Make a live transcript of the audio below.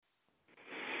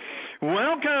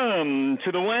Welcome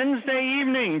to the Wednesday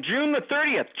evening, June the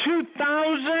 30th,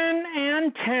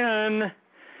 2010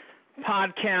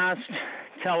 podcast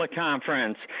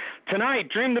teleconference. Tonight,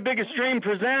 Dream the Biggest Dream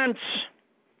presents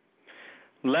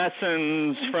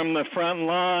Lessons from the Front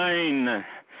Line.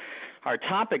 Our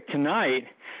topic tonight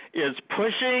is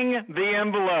pushing the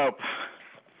envelope.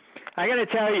 I got to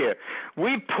tell you,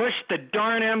 we've pushed the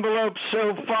darn envelope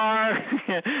so far.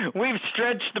 We've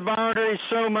stretched the boundaries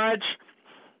so much.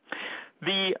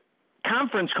 The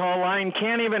conference call line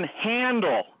can't even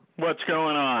handle what's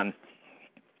going on.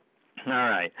 All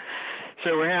right.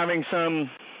 So we're having some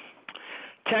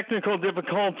technical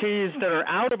difficulties that are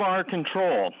out of our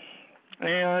control.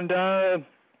 And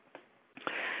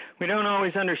we don't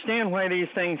always understand why these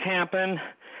things happen,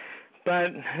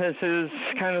 but this is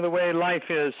kind of the way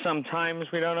life is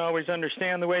sometimes. We don't always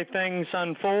understand the way things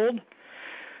unfold,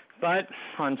 but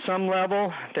on some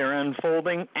level, they're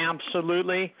unfolding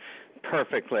absolutely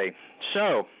perfectly.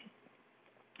 So,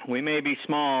 we may be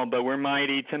small, but we're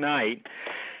mighty tonight.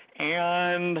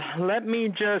 And let me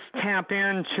just tap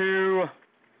into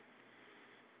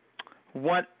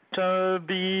what let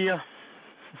me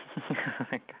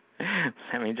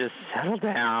just settle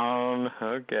down.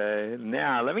 Okay.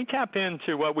 Now, let me tap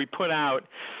into what we put out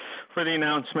for the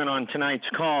announcement on tonight's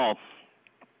call.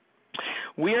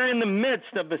 We are in the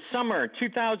midst of the summer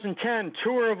 2010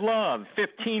 Tour of Love,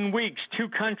 15 weeks, 2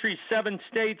 countries, 7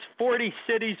 states, 40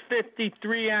 cities,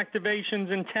 53 activations,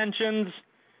 intentions.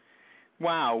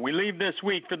 Wow, we leave this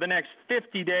week for the next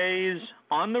 50 days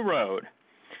on the road.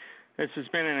 This has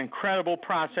been an incredible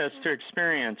process to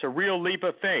experience, a real leap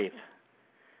of faith,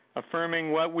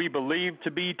 affirming what we believe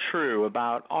to be true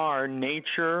about our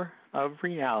nature of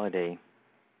reality.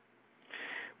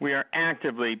 We are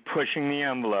actively pushing the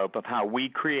envelope of how we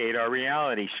create our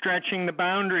reality, stretching the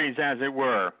boundaries, as it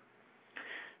were.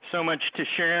 So much to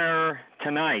share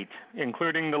tonight,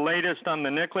 including the latest on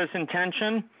the Nicholas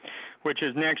Intention, which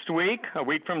is next week, a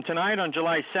week from tonight on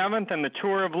July 7th, and the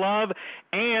Tour of Love,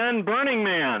 and Burning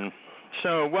Man.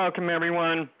 So welcome,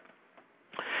 everyone,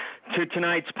 to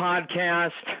tonight's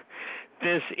podcast.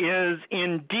 This is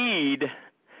indeed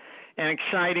an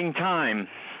exciting time.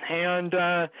 And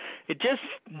it just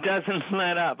doesn't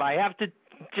let up. I have to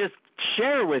just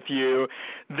share with you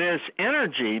this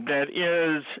energy that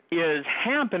is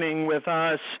happening with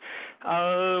us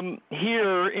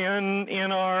here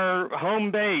in our home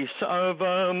base of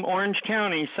Orange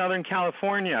County, Southern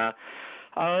California.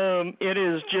 It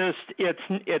is just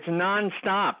it's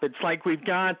nonstop. It's like we've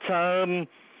got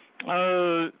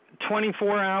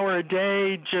 24-hour a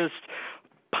day just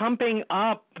pumping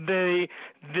up this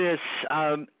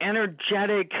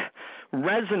energetic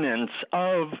resonance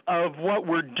of what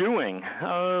we're doing.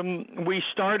 We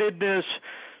started this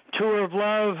Tour of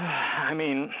Love. I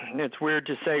mean, it's weird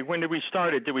to say, when did we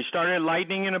start it? Did we start it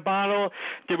lightning in a bottle?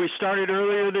 Did we start it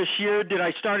earlier this year? Did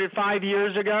I start it 5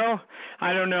 years ago?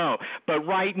 I don't know. But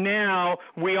right now,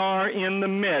 we are in the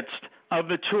midst of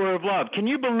the Tour of Love. Can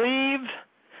you believe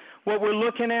what we're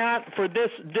looking at for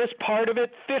this part of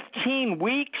it? 15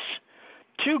 weeks,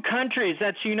 2 countries,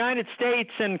 that's the United States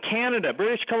and Canada,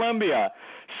 British Columbia,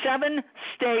 7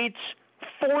 states,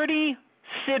 40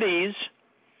 cities,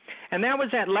 and that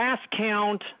was at last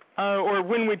count, or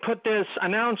when we put this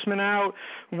announcement out.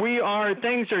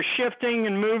 Things are shifting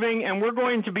and moving, and we're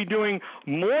going to be doing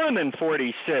more than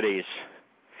 40 cities,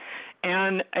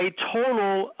 and a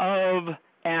total of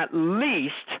at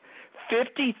least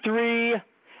 53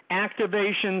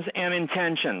 activations and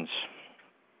intentions.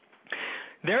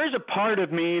 There is a part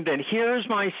of me that hears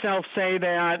myself say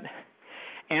that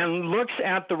and looks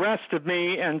at the rest of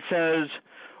me and says,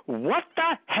 what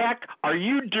the heck are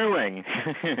you doing?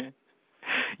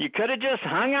 You could have just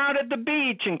hung out at the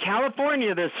beach in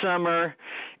California this summer.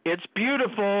 It's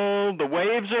beautiful. The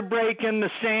waves are breaking.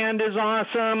 The sand is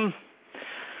awesome.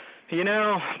 You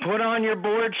know, put on your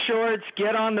board shorts,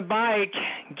 get on the bike,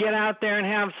 get out there and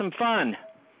have some fun.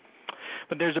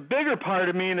 But there's a bigger part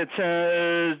of me that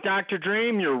says, Dr.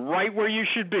 Dream, you're right where you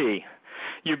should be.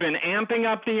 You've been amping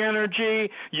up the energy.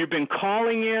 You've been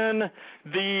calling in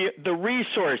the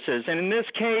resources. And in this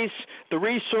case, the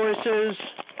resources,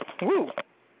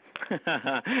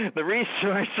 the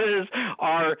resources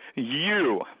are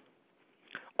you,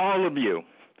 all of you.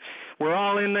 We're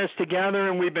all in this together,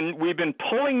 and we've been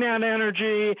pulling that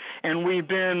energy, and we've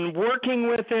been working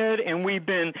with it, and we've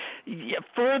been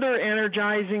further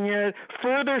energizing it,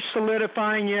 further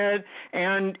solidifying it,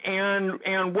 and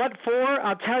what for?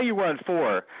 I'll tell you what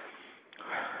for.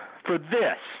 For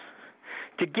this,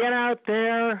 to get out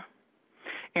there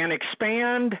and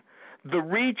expand the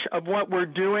reach of what we're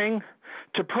doing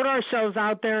to put ourselves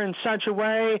out there in such a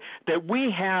way that we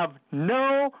have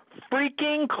no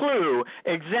freaking clue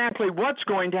exactly what's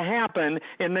going to happen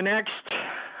in the next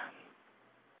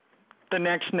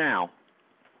now.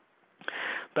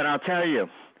 But I'll tell you,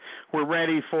 we're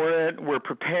ready for it. We're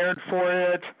prepared for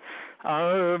it.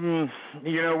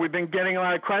 We've been getting a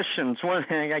lot of questions.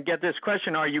 I get this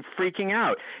question, are you freaking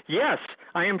out? Yes,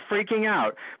 I am freaking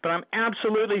out, but I'm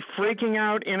absolutely freaking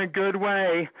out in a good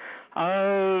way,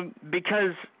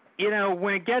 because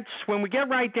when we get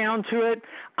right down to it,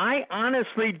 I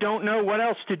honestly don't know what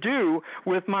else to do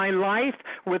with my life,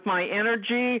 with my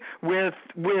energy, with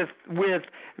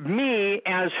me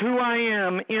as who I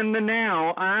am in the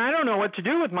now. I don't know what to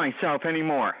do with myself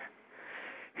anymore.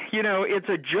 It's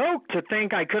a joke to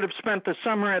think I could have spent the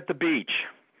summer at the beach.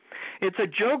 It's a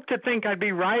joke to think I'd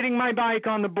be riding my bike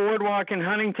on the boardwalk in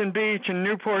Huntington Beach and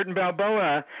Newport and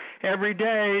Balboa every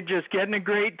day, just getting a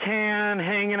great tan,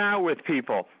 hanging out with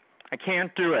people. I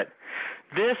can't do it.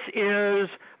 This is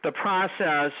the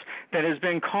process that has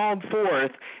been called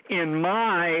forth in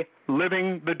my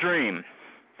living the dream.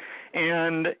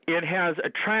 And it has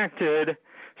attracted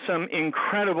some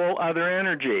incredible other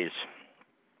energies.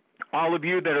 All of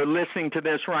you that are listening to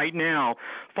this right now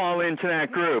fall into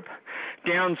that group.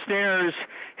 Downstairs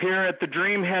here at the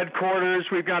Dream headquarters,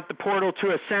 we've got the portal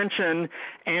to ascension,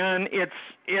 and it's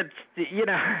it's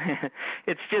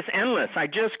just endless. I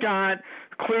just got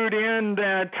clued in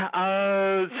that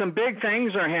some big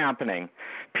things are happening.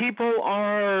 People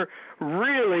are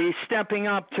really stepping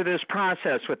up to this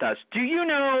process with us. Do you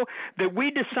know that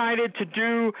we decided to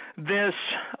do this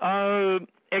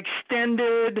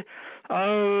extended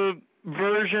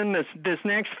version, this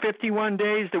next 51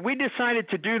 days, that we decided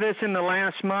to do this in the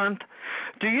last month?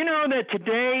 Do you know that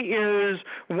today is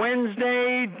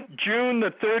Wednesday, June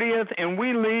the 30th, and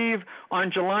we leave on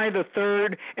July the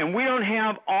 3rd, and we don't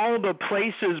have all the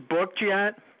places booked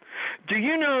yet? Do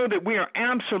you know that we are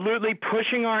absolutely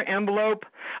pushing our envelope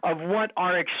of what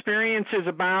our experience is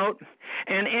about?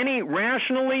 And any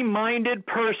rationally minded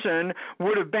person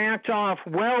would have backed off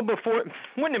well before,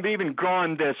 wouldn't have even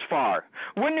gone this far,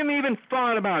 wouldn't have even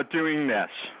thought about doing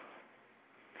this.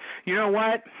 You know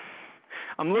what?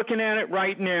 I'm looking at it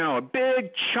right now, a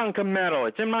big chunk of metal.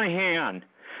 It's in my hand.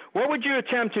 What would you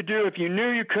attempt to do if you knew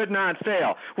you could not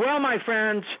fail? Well, my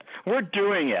friends, we're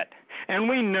doing it. And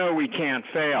we know we can't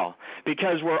fail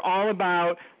because we're all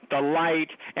about the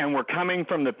light, and we're coming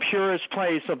from the purest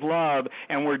place of love,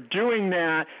 and we're doing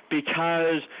that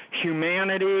because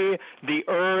humanity, the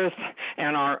earth,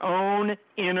 and our own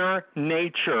inner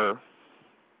nature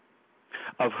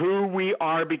of who we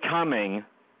are becoming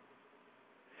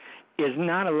is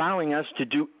not allowing us to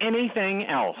do anything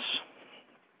else.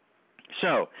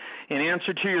 So, in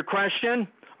answer to your question,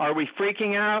 are we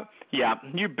freaking out? Yeah,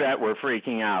 you bet we're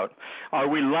freaking out. Are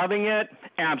we loving it?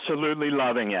 Absolutely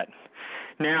loving it.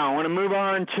 Now, I want to move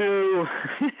on to,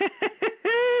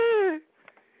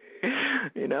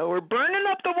 we're burning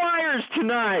up the wires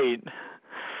tonight. I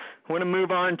want to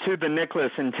move on to the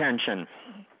Nicholas intention.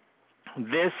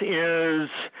 This is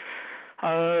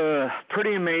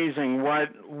pretty amazing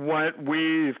what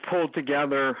we've pulled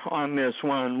together on this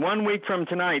one. 1 week from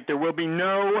tonight, there will be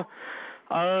no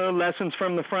Lessons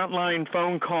from the Frontline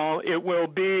phone call. It will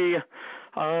be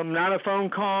not a phone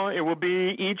call. It will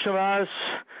be each of us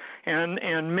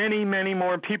and many, many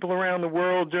more people around the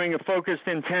world doing a focused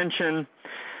intention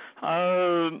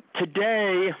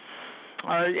today.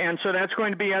 And so that's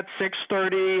going to be at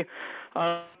 6:30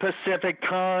 Pacific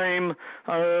time,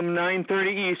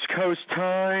 9:30 East Coast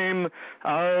time,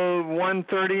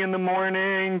 1:30 in the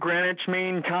morning, Greenwich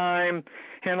Mean Time,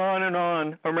 and on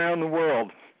around the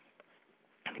world.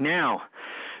 Now,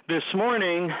 this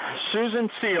morning, Susan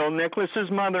Steele, Nicholas's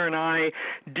mother, and I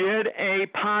did a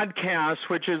podcast,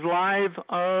 which is live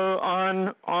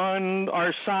on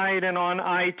our site and on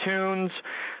iTunes.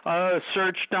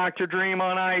 Search Dr. Dream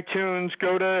on iTunes.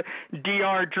 Go to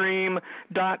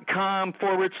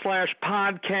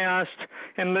drdream.com/podcast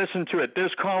and listen to it.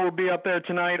 This call will be up there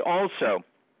tonight also.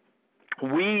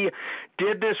 We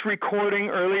did this recording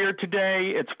earlier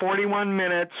today. It's 41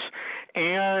 minutes,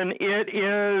 and it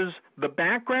is the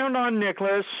background on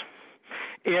Nicholas.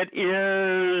 It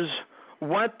is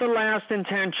what the last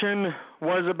intention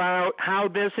was about, how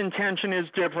this intention is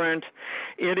different.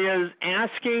 It is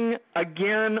asking,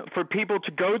 again, for people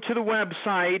to go to the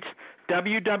website,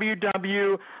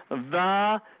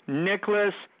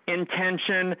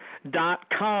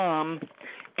 www.thenicholasintention.com,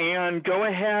 and go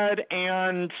ahead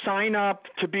and sign up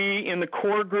to be in the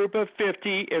core group of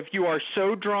 50 if you are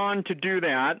so drawn to do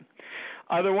that.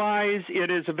 Otherwise,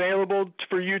 it is available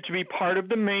for you to be part of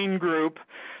the main group.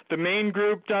 The main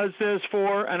group does this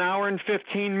for an hour and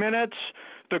 15 minutes.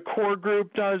 The core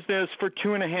group does this for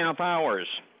 2.5 hours.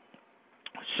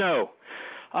 So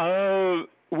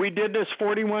we did this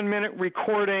 41-minute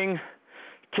recording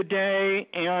today,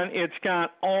 and it's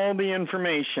got all the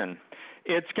information.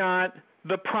 It's got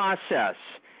the process.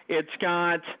 It's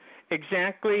got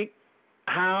exactly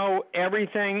how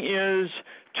everything is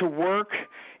to work.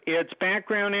 It's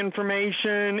background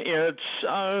information. It's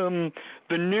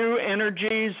the new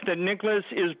energies that Nicholas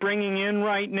is bringing in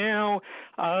right now.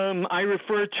 I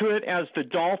refer to it as the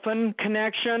dolphin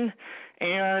connection,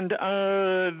 and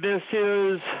this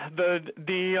is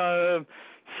the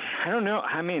I don't know.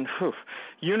 I mean,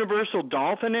 universal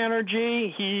dolphin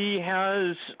energy. He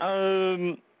has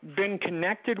been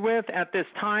connected with at this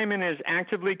time and is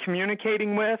actively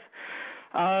communicating with.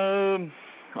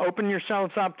 Open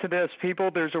yourselves up to this, people.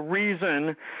 There's a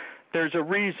reason. There's a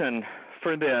reason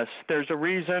for this. There's a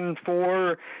reason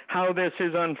for how this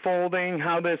is unfolding,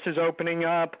 how this is opening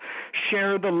up.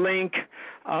 Share the link,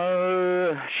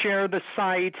 share the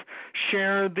site,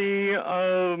 share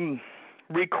the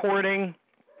recording.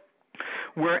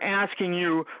 We're asking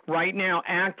you right now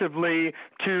actively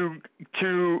to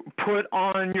put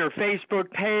on your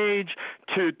Facebook page,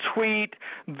 to tweet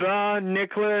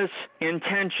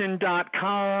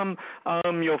thenicholasintention.com.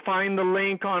 You'll find the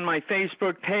link on my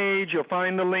Facebook page. You'll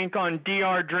find the link on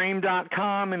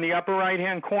drdream.com in the upper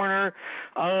right-hand corner.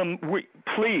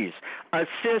 Please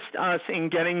assist us in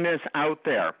getting this out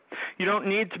there. You don't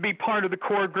need to be part of the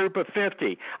core group of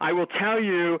 50. I will tell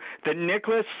you that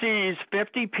Nicholas sees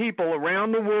 50 people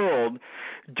around the world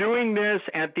doing this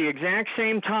at the exact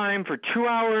same time for 2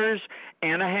 hours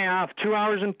and a half, 2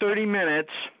 hours and 30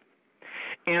 minutes,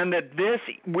 and that this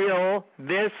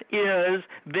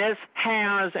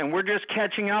has, and we're just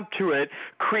catching up to it,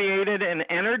 created an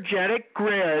energetic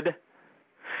grid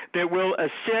that will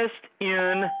assist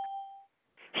in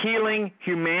healing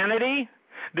humanity,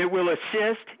 that will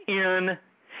assist in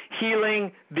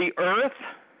healing the earth,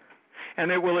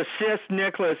 and that will assist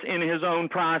Nicholas in his own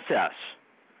process.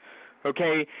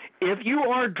 Okay, if you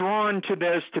are drawn to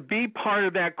this to be part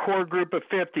of that core group of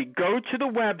 50, go to the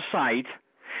website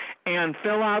and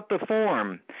fill out the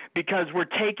form, because we're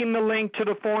taking the link to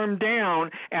the form down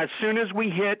as soon as we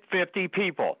hit 50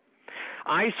 people.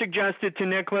 I suggested to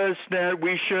Nicholas that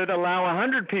we should allow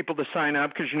 100 people to sign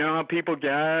up, because you know how people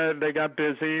get, they got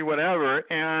busy, whatever,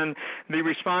 and the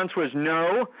response was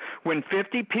no. When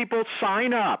 50 people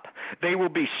sign up, they will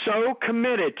be so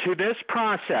committed to this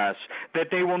process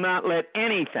that they will not let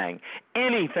anything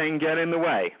get in the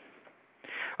way.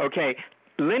 Okay,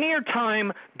 linear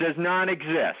time does not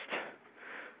exist.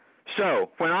 So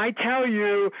when I tell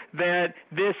you that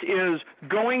this is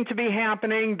going to be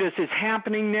happening, this is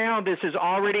happening now, this has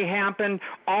already happened,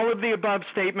 all of the above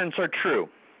statements are true.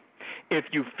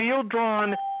 If you feel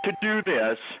drawn to do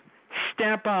this,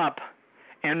 step up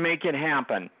and make it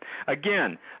happen.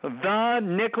 Again,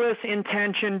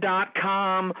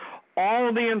 thenicholasintention.com.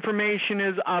 All the information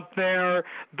is up there.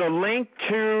 The link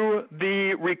to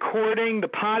the recording, the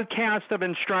podcast of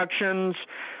instructions,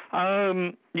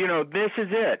 this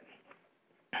is it.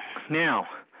 Now,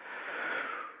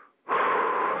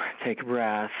 take a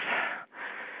breath.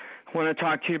 I want to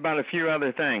talk to you about a few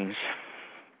other things.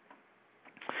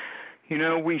 You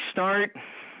know, we start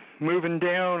moving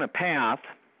down a path,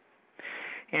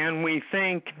 and we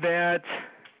think that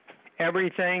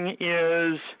everything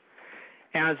is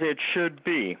as it should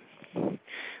be.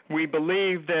 We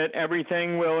believe that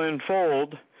everything will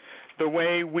unfold the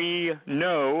way we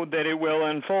know that it will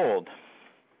unfold.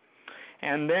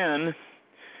 And then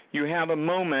you have a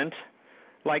moment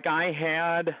like I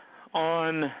had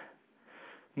on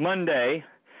Monday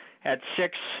at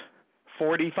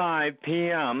 6:45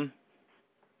 p.m.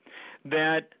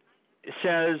 that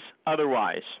says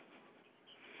otherwise.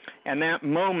 And that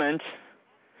moment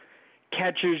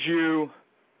catches you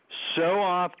so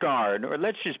off guard, or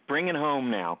let's just bring it home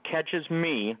now, catches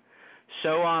me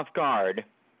so off guard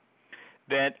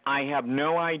that I have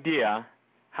no idea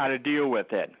how to deal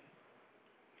with it.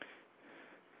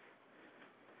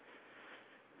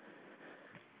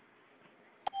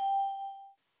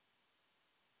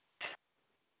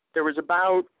 There was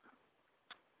about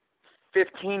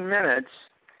 15 minutes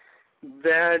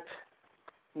that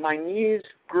my knees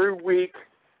grew weak,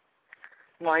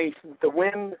 the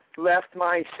wind left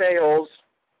my sails,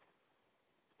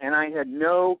 and I had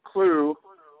no clue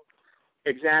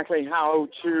exactly how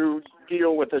to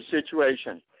deal with the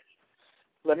situation.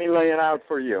 Let me lay it out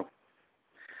for you.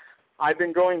 I've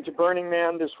been going to Burning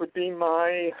Man. This would be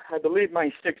I believe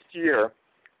my 6th year.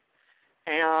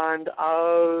 And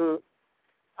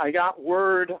I got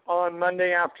word on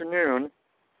Monday afternoon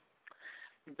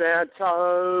that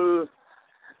the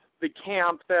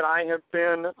camp that I have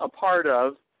been a part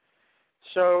of,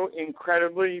 so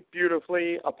incredibly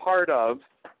beautifully a part of,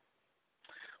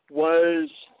 was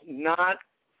not,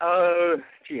 how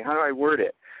do I word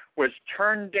it, was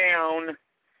turned down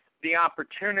the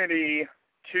opportunity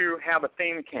to have a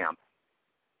theme camp.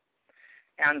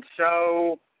 And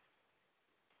so,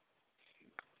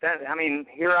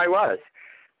 here I was.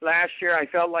 Last year I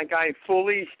felt like I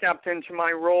fully stepped into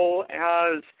my role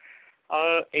as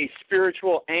a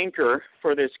spiritual anchor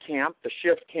for this camp, the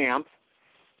Shift Camp,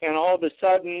 and all of a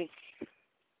sudden,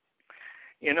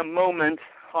 in a moment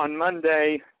on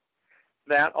Monday,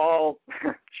 that all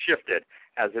shifted,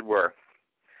 as it were.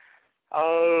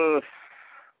 I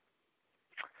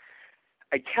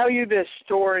tell you this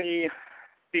story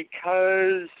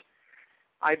because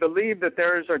I believe that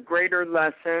there is a greater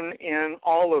lesson in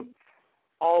all of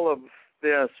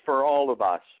this for all of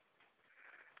us.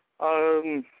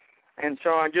 And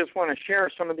so I just want to share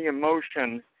some of the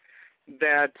emotion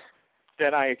that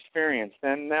I experienced.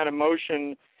 And that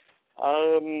emotion,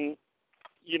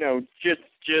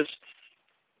 just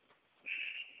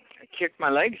kicked my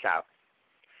legs out.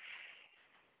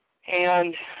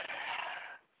 And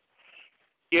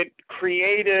it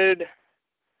created,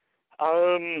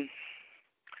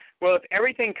 if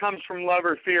everything comes from love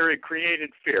or fear, it created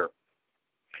fear.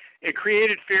 It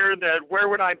created fear that where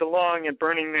would I belong at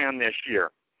Burning Man this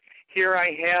year? Here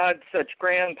I had such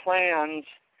grand plans,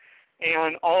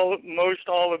 and most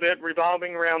all of it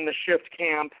revolving around the Shift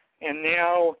Camp, and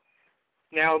now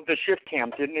the Shift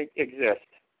Camp didn't exist.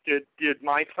 Did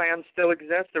my plan still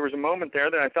exist? There was a moment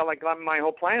there that I felt like my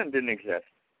whole plan didn't exist.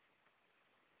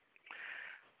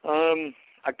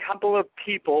 A couple of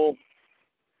people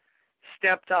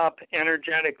stepped up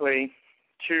energetically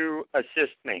to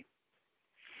assist me.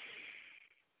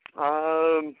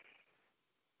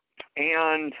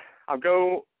 And I'll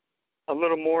go a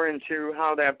little more into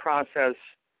how that process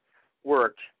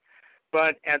worked.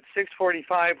 But at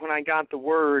 6:45, when I got the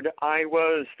word, I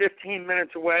was 15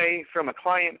 minutes away from a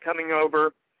client coming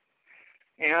over,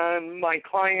 and my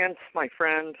client, my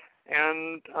friend,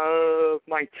 and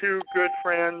my two good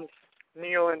friends,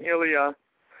 Neil and Ilya,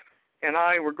 and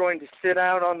I were going to sit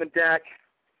out on the deck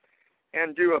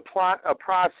and do a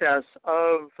process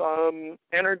of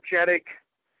energetic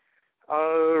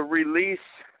release,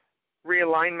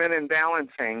 realignment, and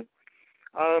balancing,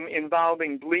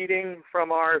 involving bleeding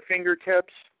from our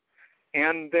fingertips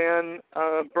and then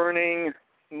burning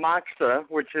moxa,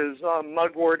 which is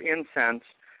mugwort incense,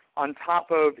 on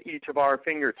top of each of our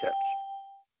fingertips.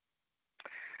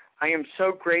 I am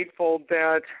so grateful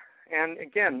that, and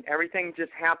again, everything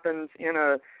just happens in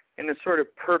a sort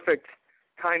of perfect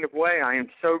kind of way. I am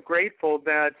so grateful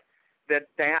that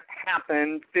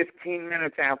happened 15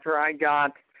 minutes after I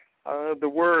got the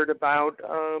word about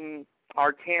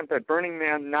our camp at Burning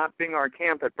Man not being our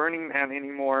camp at Burning Man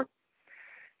anymore.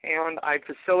 And I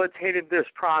facilitated this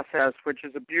process, which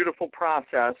is a beautiful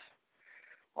process,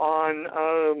 on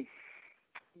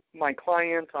my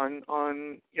client,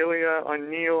 on Ilya, on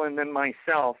Neil, and then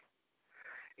myself.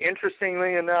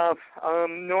 Interestingly enough,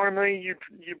 normally you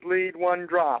bleed one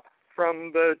drop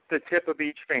from the tip of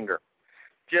each finger,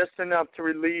 just enough to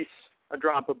release a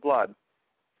drop of blood.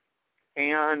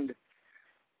 And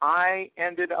I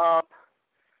ended up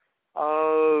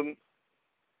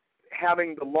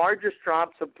having the largest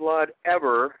drops of blood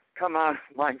ever come out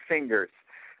of my fingers.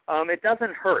 It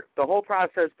doesn't hurt. The whole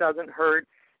process doesn't hurt.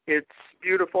 It's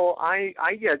beautiful. I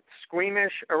get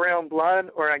squeamish around blood,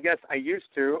 or I guess I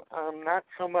used to, not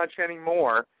so much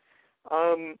anymore.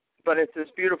 But it's this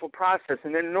beautiful process.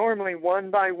 And then normally, one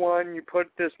by one, you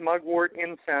put this mugwort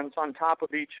incense on top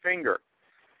of each finger.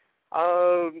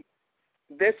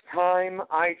 This time,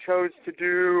 I chose to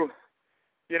do,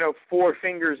 4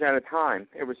 fingers at a time.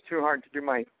 It was too hard to do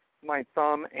my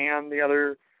thumb and the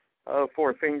other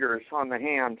 4 fingers on the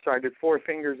hand, so I did 4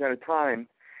 fingers at a time.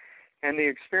 And the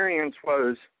experience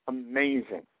was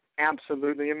amazing,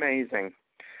 absolutely amazing.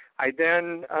 I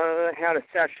then had a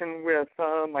session with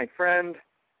my friend,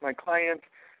 my client,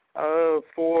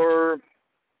 for,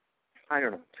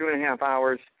 2.5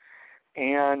 hours.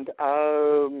 And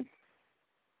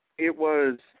it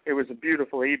was a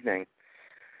beautiful evening.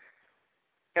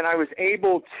 And I was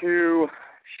able to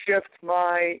shift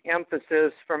my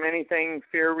emphasis from anything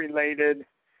fear-related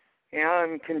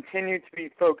and continue to be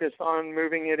focused on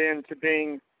moving it into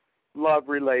being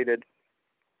love-related,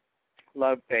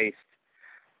 love-based.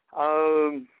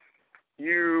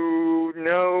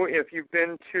 If you've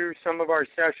been to some of our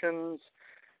sessions,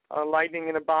 Lightning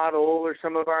in a Bottle, or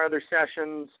some of our other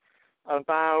sessions,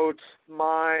 about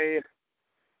my,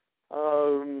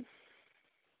 I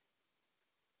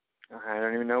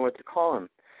don't even know what to call him,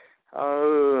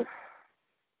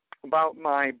 about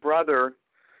my brother,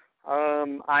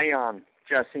 Ion,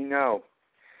 Jesse No.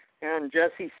 And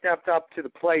Jesse stepped up to the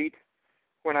plate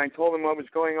when I told him what was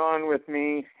going on with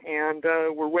me, and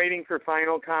we're waiting for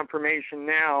final confirmation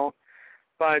now,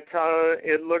 but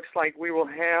it looks like we will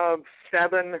have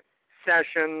 7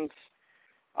 sessions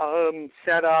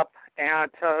set up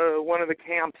at one of the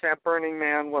camps at Burning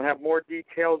Man. We'll have more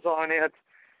details on it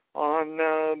on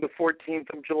the 14th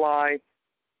of July.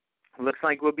 It looks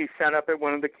like we'll be set up at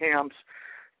one of the camps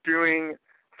doing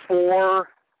 4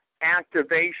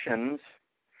 activations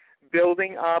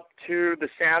building up to the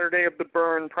Saturday of the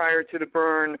burn, prior to the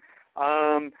burn,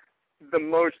 the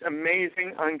most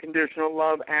amazing unconditional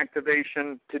love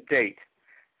activation to date.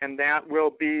 And that will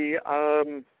be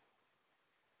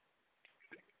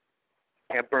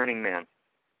at Burning Man.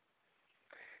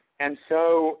 And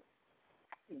so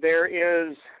there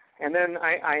is, and then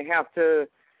I have to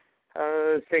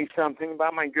say something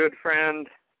about my good friend,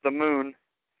 the Moon,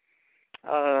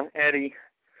 Eddie,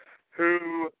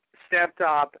 who stepped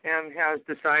up and has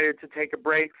decided to take a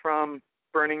break from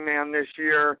Burning Man this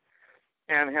year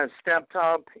and has stepped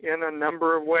up in a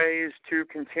number of ways to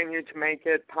continue to make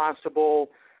it possible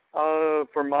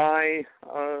for my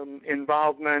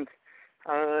involvement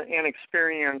and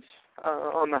experience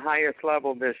on the highest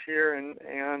level this year.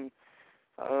 And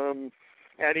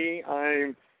Eddie,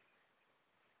 I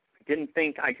didn't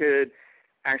think I could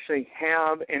actually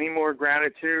have any more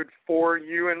gratitude for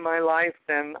you in my life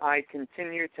than I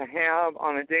continue to have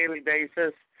on a daily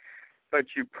basis, but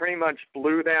you pretty much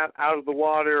blew that out of the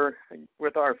water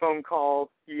with our phone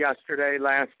call yesterday,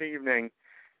 last evening.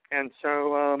 And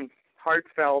so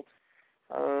heartfelt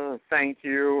thank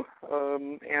you,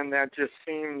 and that just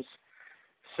seems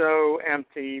so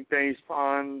empty based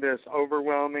on this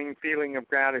overwhelming feeling of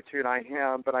gratitude I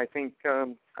have. But I think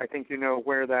you know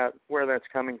where that's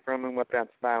coming from and what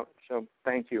that's about. So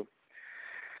thank you.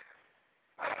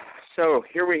 So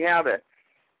here we have it.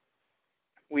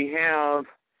 We have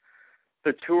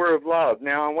the Tour of Love.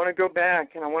 Now I want to go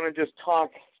back and I want to just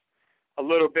talk a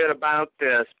little bit about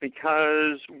this,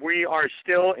 because we are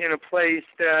still in a place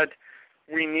that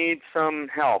we need some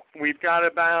help. We've got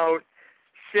about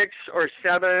 6 or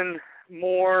 7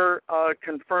 more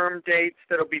confirmed dates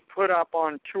that will be put up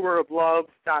on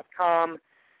touroflove.com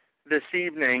this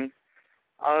evening.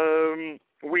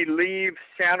 We leave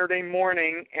Saturday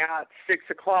morning at 6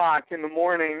 o'clock in the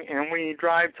morning, and we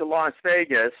drive to Las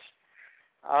Vegas.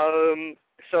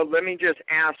 So let me just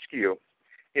ask you,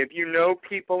 if you know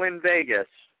people in Vegas,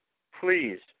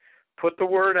 please put the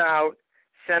word out,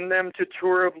 send them to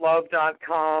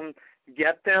touroflove.com,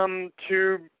 get them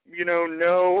to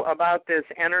know about this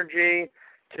energy,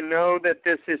 to know that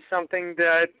this is something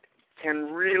that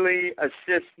can really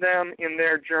assist them in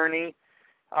their journey.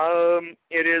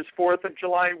 It is 4th of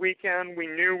July weekend. We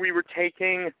knew we were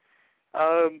taking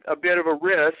a bit of a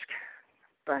risk,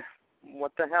 but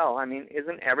what the hell? I mean,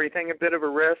 isn't everything a bit of a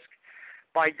risk?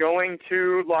 By going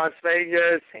to Las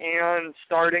Vegas and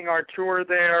starting our tour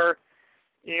there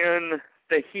in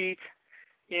the heat,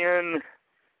 in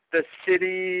the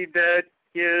city that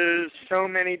is so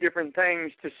many different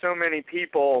things to so many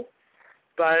people.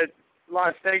 But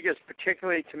Las Vegas,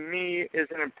 particularly to me, is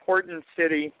an important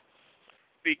city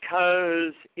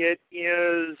because it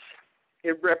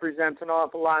represents an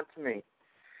awful lot to me.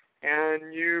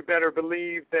 And you better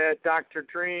believe that Dr.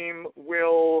 Dream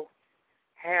will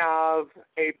have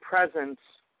a presence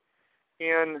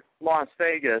in Las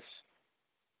Vegas,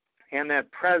 and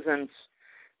that presence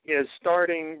is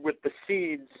starting with the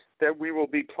seeds that we will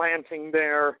be planting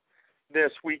there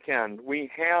this weekend. We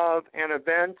have an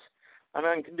event, an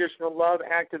unconditional love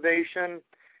activation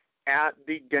at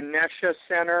the Ganesha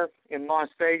Center in Las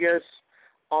Vegas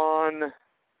on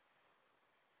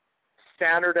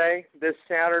this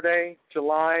Saturday,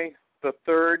 July the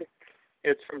 3rd.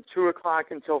 It's from 2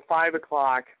 o'clock until 5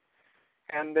 o'clock.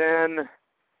 And then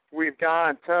we've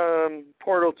got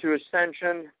Portal to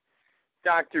Ascension,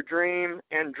 Dr. Dream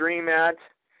and Dreamette,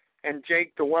 and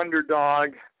Jake the Wonder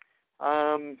Dog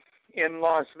in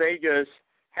Las Vegas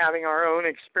having our own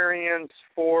experience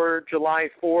for July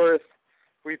 4th.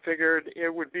 We figured it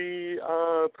would be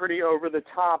pretty over the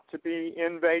top to be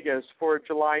in Vegas for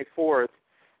July 4th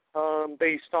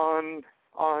based on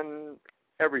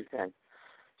everything.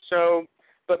 So,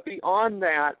 but beyond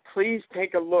that, please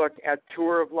take a look at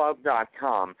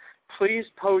touroflove.com. Please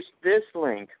post this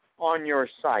link on your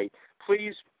site.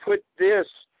 Please put this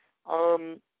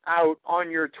out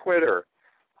on your Twitter.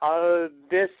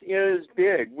 This is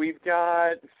big. We've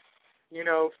got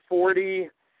 40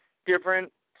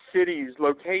 different cities,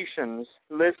 locations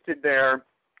listed there,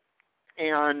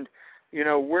 and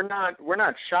we're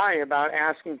not shy about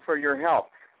asking for your help.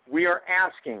 We are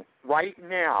asking right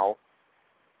now,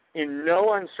 in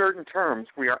no uncertain terms,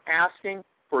 we are asking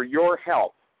for your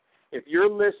help. If you're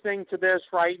listening to this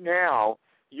right now,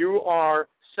 you are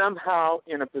somehow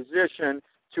in a position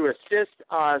to assist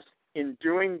us in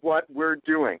doing what we're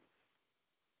doing.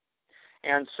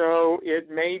 And so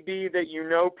it may be that you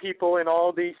know people in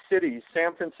all these cities: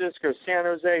 San Francisco, San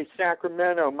Jose,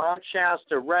 Sacramento, Mount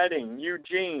Shasta, Redding,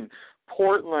 Eugene,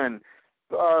 Portland,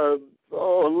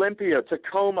 Olympia,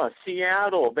 Tacoma,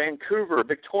 Seattle, Vancouver,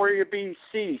 Victoria,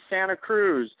 BC, Santa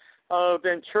Cruz,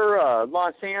 Ventura,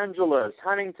 Los Angeles,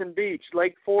 Huntington Beach,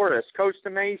 Lake Forest, Costa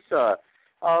Mesa,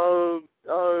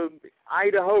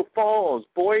 Idaho Falls,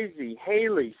 Boise,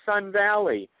 Haley, Sun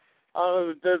Valley.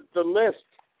 The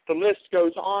list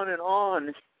goes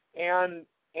on,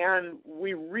 and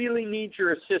we really need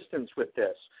your assistance with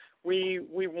this. We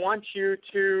want you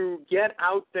to get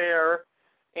out there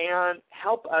and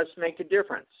help us make a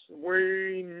difference.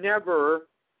 We never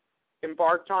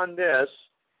embarked on this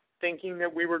thinking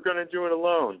that we were going to do it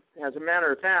alone. As a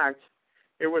matter of fact,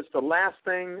 it was the last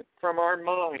thing from our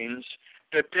minds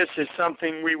that this is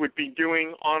something we would be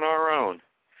doing on our own.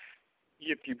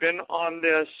 If you've been on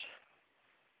this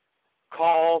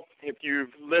call, if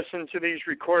you've listened to these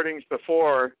recordings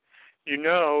before, you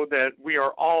know that we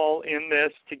are all in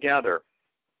this together.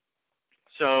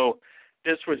 So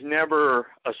this was never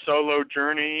a solo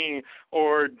journey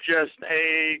or just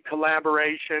a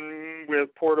collaboration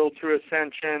with Portal to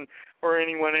Ascension or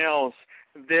anyone else.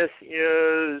 This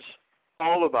is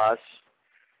all of us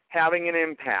having an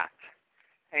impact.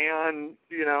 And,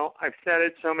 I've said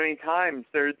it so many times,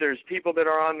 there's people that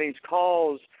are on these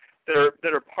calls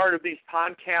that are part of these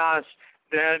podcasts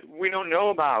that we don't know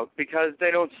about because they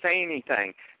don't say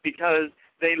anything, because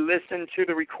they listen to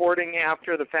the recording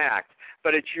after the fact.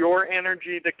 But it's your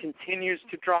energy that continues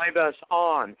to drive us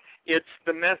on. It's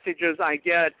the messages I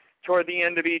get toward the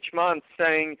end of each month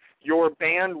saying your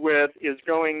bandwidth is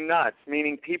going nuts,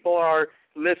 meaning people are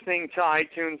listening to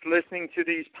iTunes, listening to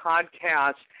these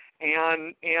podcasts,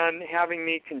 and having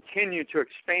me continue to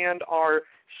expand our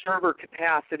server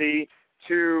capacity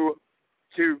to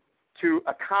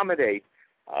accommodate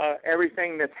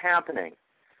everything that's happening.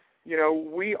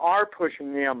 We are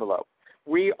pushing the envelope.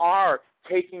 We are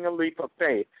taking a leap of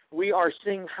faith. We are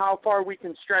seeing how far we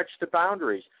can stretch the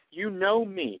boundaries. You know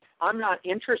me. I'm not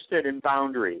interested in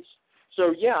boundaries.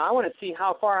 So, yeah, I want to see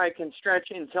how far I can stretch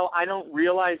until I don't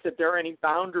realize that there are any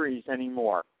boundaries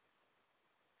anymore.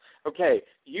 Okay,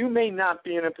 you may not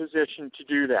be in a position to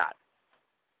do that.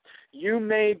 You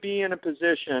may be in a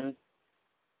position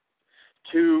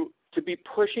to be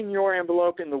pushing your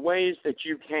envelope in the ways that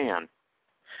you can,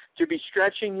 to be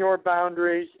stretching your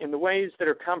boundaries in the ways that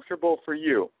are comfortable for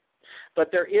you.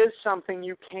 But there is something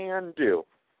you can do,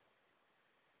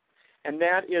 and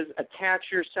that is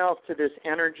attach yourself to this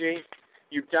energy.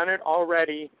 You've done it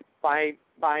already by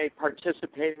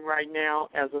participating right now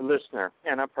as a listener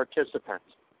and a participant.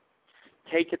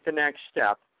 Take it the next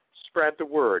step. Spread the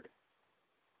word.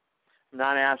 I'm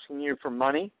not asking you for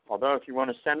money, although if you want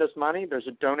to send us money, there's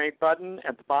a donate button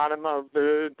at the bottom of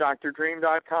the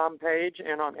drdream.com page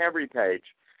and on every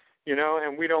page.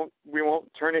 And we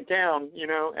won't turn it down,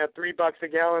 at $3 a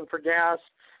gallon for gas,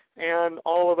 and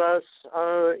all of us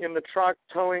in the truck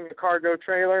towing a cargo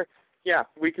trailer. Yeah,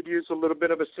 we could use a little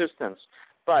bit of assistance,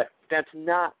 but that's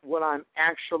not what I'm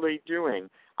actually doing.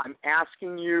 I'm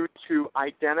asking you to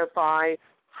identify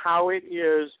how it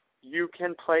is you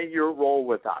can play your role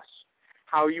with us,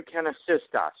 how you can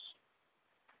assist us.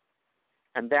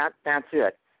 And that's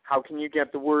it. How can you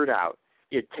get the word out?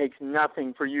 It takes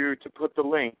nothing for you to put the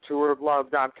link,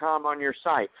 touroflove.com, on your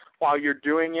site. While you're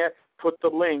doing it, put the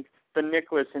link,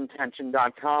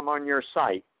 thenicholasintention.com, on your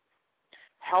site.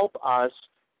 Help us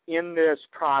in this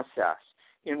process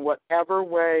in whatever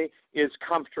way is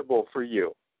comfortable for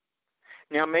you.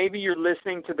 Now, maybe you're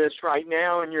listening to this right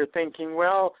now and you're thinking,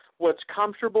 well, what's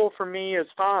comfortable for me is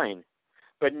fine.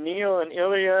 But Neil and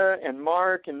Ilya and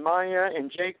Mark and Maya and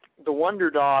Jake the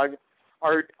Wonder Dog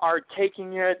are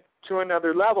taking it to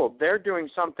another level. They're doing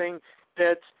something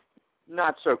that's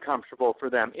not so comfortable for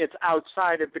them. It's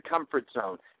outside of the comfort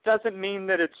zone. Doesn't mean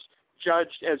that it's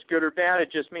judged as good or bad.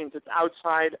 It just means it's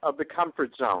outside of the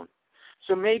comfort zone.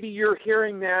 So maybe you're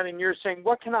hearing that and you're saying,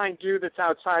 what can I do that's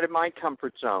outside of my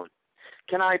comfort zone?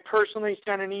 Can I personally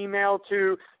send an email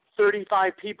to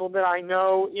 35 people that I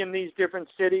know in these different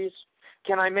cities?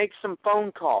 Can I make some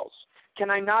phone calls? Can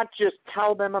I not just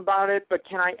tell them about it, but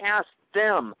can I ask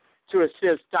them to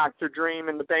assist Dr. Dream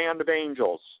and the Band of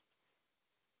Angels,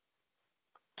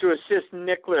 to assist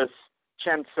Nicholas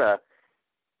Chensa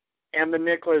and the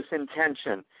Nicholas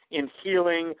Intention in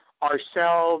healing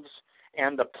ourselves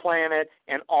and the planet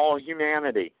and all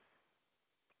humanity.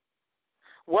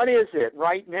 What is it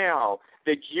right now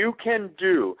that you can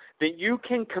do, that you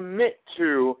can commit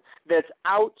to, that's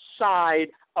outside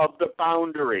of the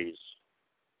boundaries?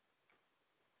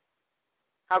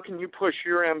 How can you push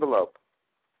your envelope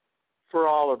for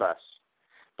all of us?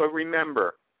 But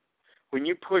remember, when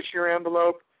you push your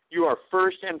envelope, you are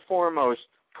first and foremost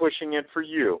pushing it for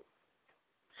you.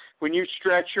 When you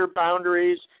stretch your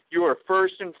boundaries, you are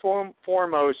first and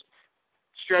foremost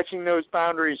stretching those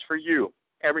boundaries for you.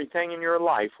 Everything in your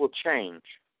life will change.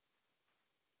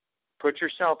 Put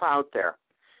yourself out there.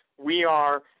 We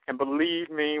are, and believe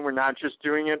me, we're not just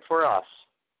doing it for us.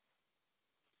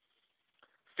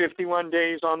 51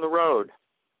 days on the road.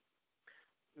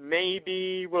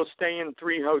 Maybe we'll stay in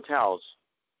 3 hotels.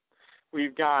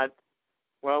 We've got,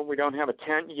 well, we don't have a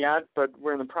tent yet, but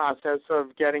we're in the process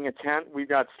of getting a tent. We've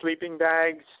got sleeping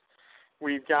bags.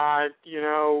 We've got,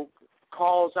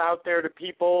 calls out there to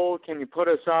people. Can you put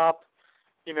us up?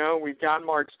 We've got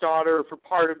Mark's daughter for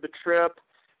part of the trip.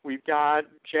 We've got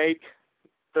Jake,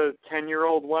 the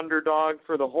 10-year-old wonder dog,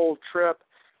 for the whole trip,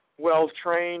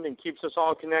 well-trained and keeps us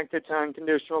all connected to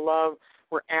unconditional love.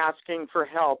 We're asking for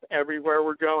help everywhere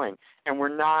we're going. And we're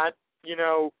not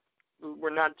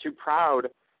too proud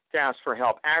to ask for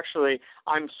help. Actually,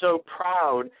 I'm so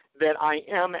proud that I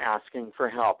am asking for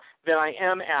help, that I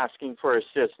am asking for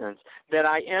assistance, that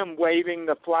I am waving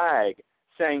the flag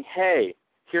saying, hey,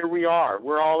 here we are.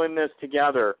 We're all in this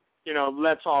together.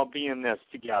 Let's all be in this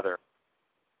together.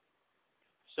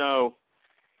 So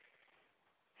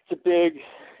it's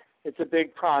a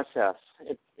big process.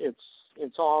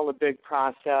 It's all a big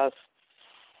process.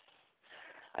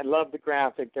 I love the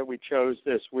graphic that we chose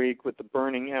this week with the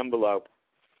burning envelope.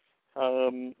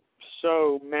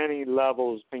 So many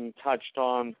levels being touched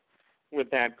on with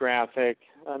that graphic.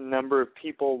 A number of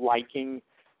people liking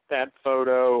that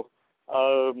photo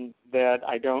that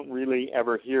I don't really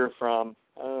ever hear from.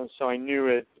 So I knew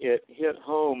it hit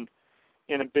home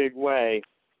in a big way.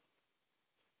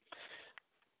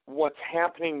 What's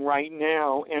happening right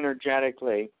now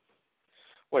energetically,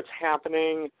 what's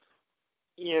happening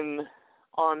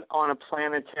on a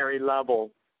planetary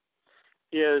level,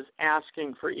 is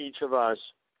asking for each of us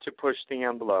to push the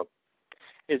envelope,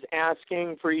 is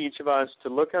asking for each of us to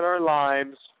look at our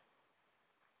lives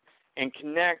and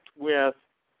connect with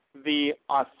the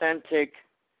authentic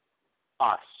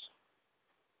us.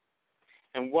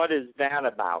 And what is that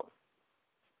about?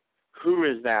 Who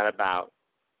is that about?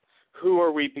 Who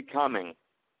are we becoming?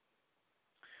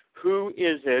 Who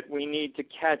is it we need to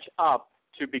catch up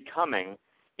to becoming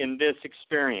in this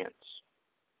experience?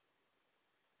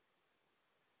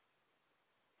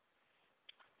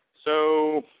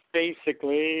 So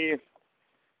basically,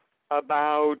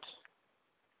 about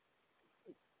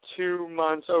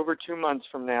over 2 months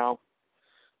from now,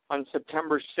 on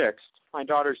September 6th, my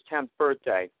daughter's 10th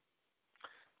birthday,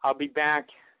 I'll be back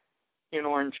in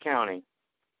Orange County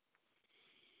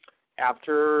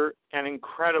after an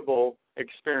incredible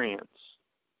experience.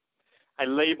 I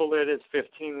label it as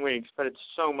 15 weeks, but it's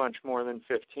so much more than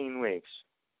 15 weeks.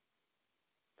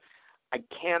 I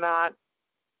cannot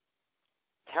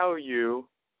tell you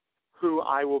who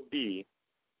I will be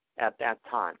at that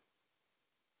time.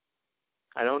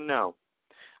 I don't know.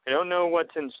 I don't know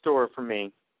what's in store for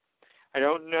me. I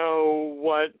don't know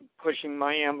what pushing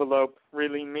my envelope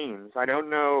really means. I don't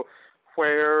know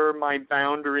where my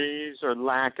boundaries or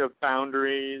lack of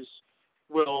boundaries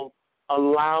will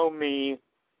allow me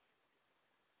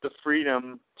the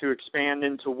freedom to expand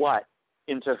into what,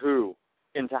 into who,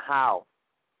 into how.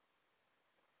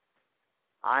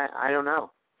 I don't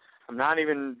know. I'm not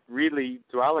even really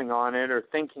dwelling on it or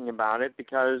thinking about it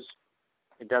because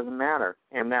it doesn't matter,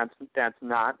 and that's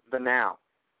not the now.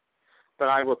 But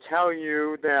I will tell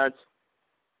you that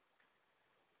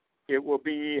it will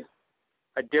be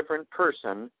a different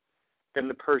person than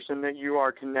the person that you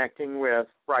are connecting with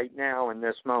right now in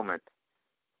this moment.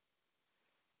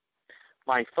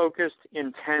 My focused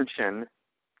intention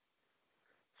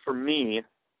for me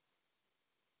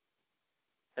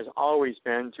has always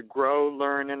been to grow,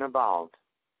 learn, and evolve.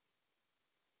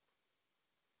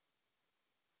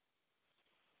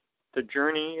 The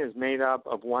journey is made up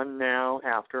of one now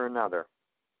after another.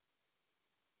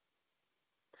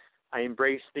 I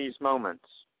embrace these moments.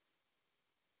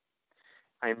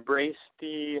 I embrace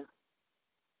the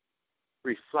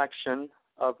reflection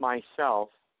of myself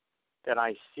that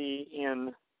I see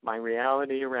in my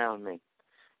reality around me.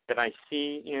 that I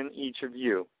see in each of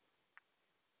you.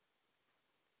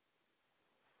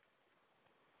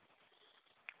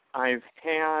 I've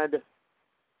had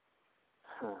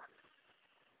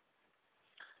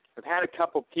a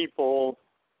couple people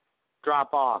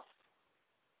drop off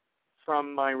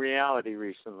from my reality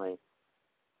recently.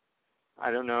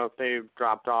 I don't know if they've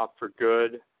dropped off for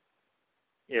good,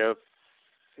 if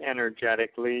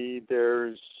energetically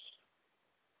there's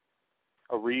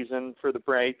a reason for the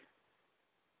break.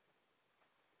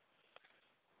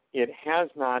 It has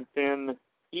not been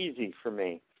easy for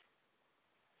me.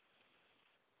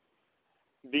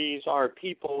 These are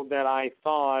people that I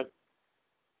thought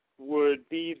would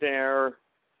be there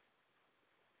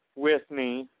with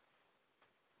me,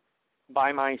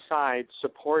 by my side,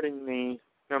 supporting me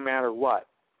no matter what.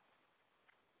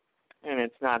 And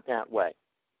it's not that way.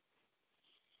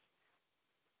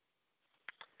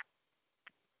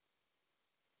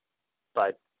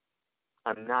 But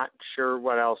I'm not sure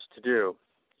what else to do.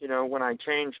 You know, when I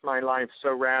changed my life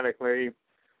so radically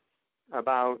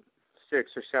about 6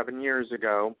 or 7 years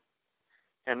ago,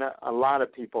 and a lot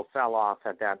of people fell off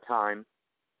at that time,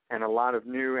 and a lot of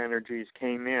new energies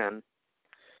came in,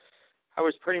 I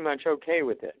was pretty much okay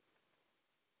with it.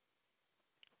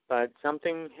 But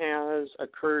something has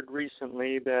occurred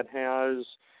recently that has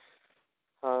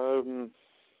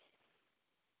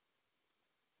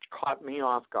caught me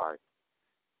off guard.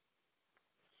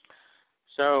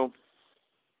 So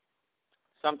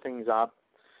something's up.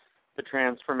 The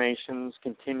transformations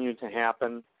continue to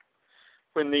happen.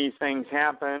 When these things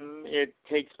happen, it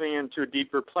takes me into a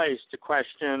deeper place to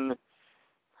question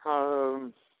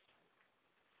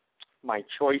my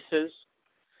choices,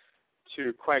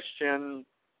 to question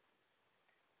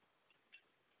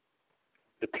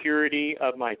the purity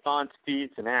of my thoughts,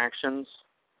 deeds, and actions,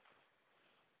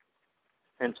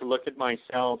 and to look at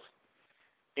myself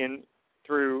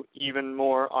through even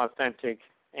more authentic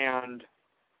and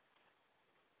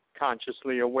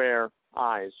consciously aware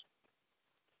eyes.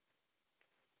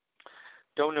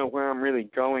 Don't know where I'm really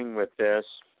going with this.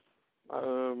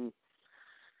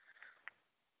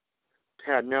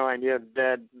 Had no idea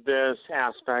that this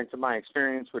aspect of my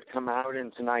experience would come out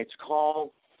in tonight's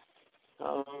call.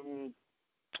 And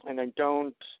I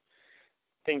don't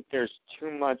think there's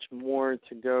too much more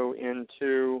to go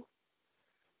into.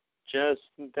 Just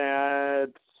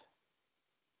that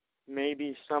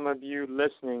maybe some of you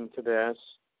listening to this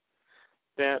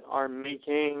that are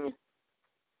making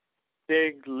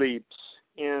big leaps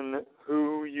in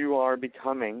who you are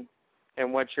becoming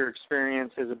and what your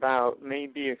experience is about may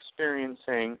be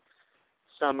experiencing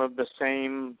some of the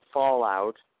same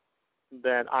fallout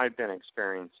that I've been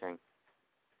experiencing.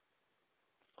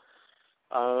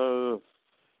 I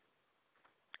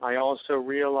also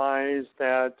realize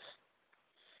that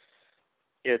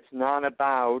it's not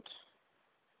about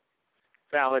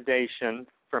validation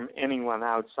from anyone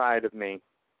outside of me.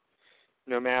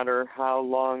 No matter how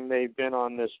long they've been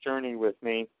on this journey with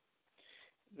me,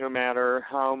 no matter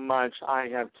how much I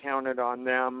have counted on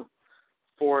them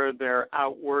for their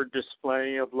outward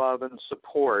display of love and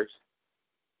support,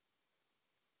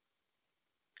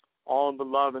 all the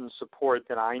love and support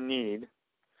that I need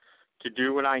to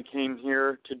do what I came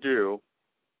here to do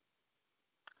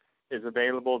is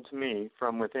available to me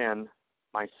from within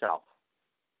myself.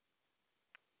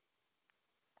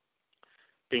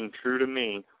 Being true to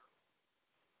me,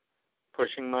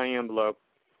 pushing my envelope,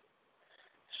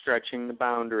 stretching the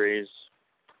boundaries,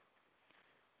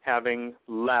 having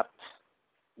leapt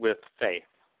with faith.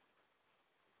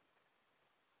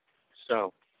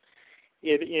 So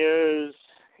it is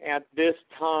at this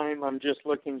time, I'm just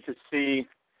looking to see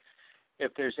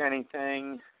if there's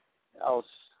anything else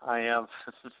I have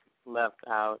left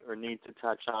out or need to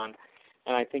touch on.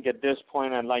 And I think at this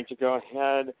point I'd like to go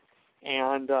ahead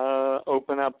and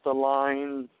open up the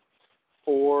line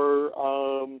for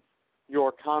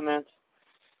your comments,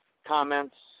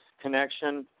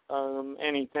 connection,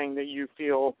 anything that you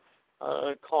feel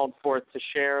called forth to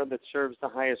share that serves the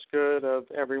highest good of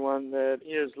everyone that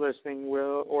is listening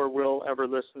will ever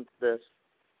listen to this.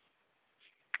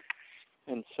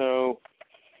 And so,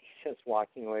 just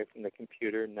walking away from the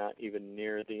computer, not even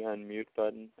near the unmute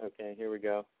button. Okay, here we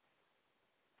go.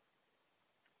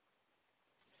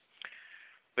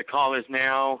 The call is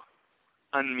now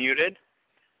unmuted.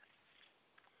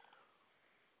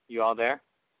 You all there?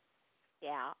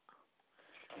 Yeah.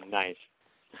 Nice.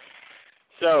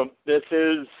 So this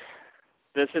is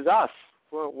us.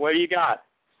 What do you got?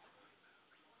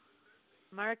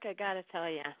 Mark, I got to tell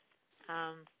you,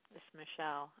 this is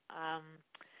Michelle.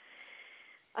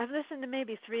 I've listened to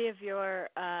maybe 3 of your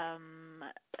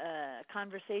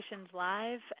conversations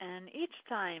live, and each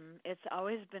time it's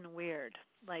always been weird.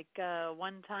 Like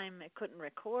one time it couldn't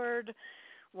record,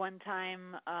 one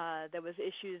time there was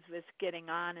issues with getting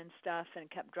on and stuff, and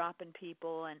it kept dropping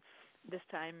people, and this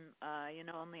time,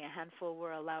 only a handful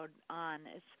were allowed on.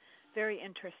 It's very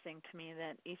interesting to me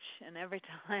that each and every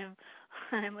time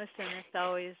I listen, it's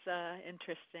always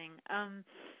interesting.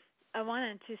 I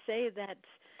wanted to say that,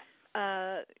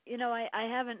 I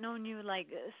haven't known you like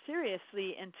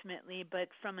seriously intimately, but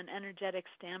from an energetic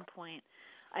standpoint,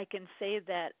 I can say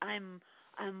that I'm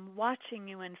watching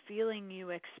you and feeling you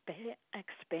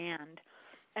expand.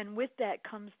 And with that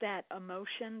comes that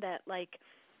emotion that like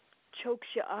chokes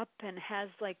you up and has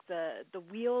like the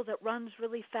wheel that runs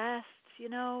really fast,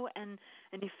 and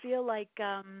you feel like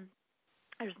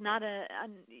there's not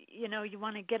you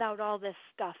want to get out all this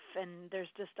stuff, and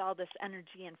there's just all this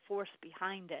energy and force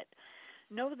behind it.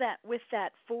 Know that with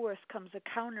that force comes a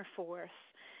counter force.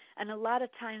 And a lot of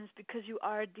times, because you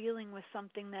are dealing with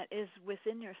something that is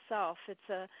within yourself, it's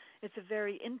a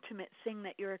very intimate thing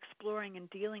that you're exploring and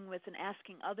dealing with and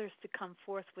asking others to come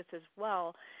forth with as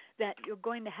well, that you're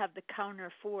going to have the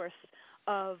counter force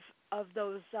of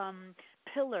those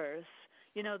pillars.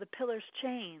 The pillars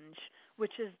change,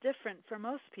 which is different for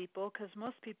most people, because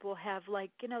most people have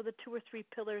the 2 or 3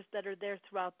 pillars that are there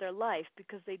throughout their life,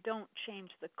 because they don't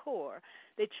change the core.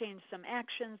 They change some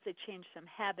actions, they change some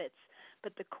habits,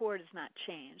 but the core does not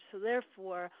change. So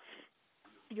therefore,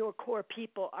 your core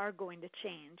people are going to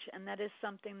change, and that is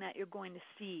something that you're going to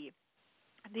see.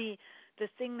 The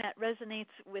thing that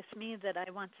resonates with me that I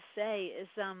want to say is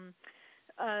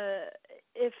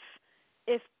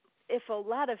if a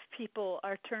lot of people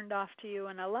are turned off to you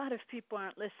and a lot of people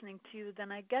aren't listening to you,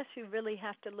 then I guess you really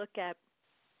have to look at,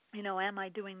 am I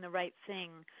doing the right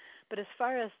thing? But as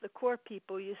far as the core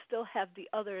people, you still have the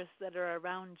others that are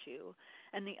around you,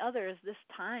 and the others this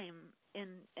time in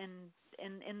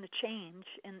the change,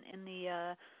 in the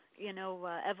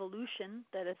evolution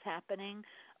that is happening,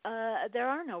 there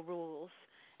are no rules.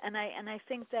 And I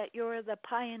think that you're the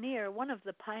pioneer, one of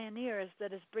the pioneers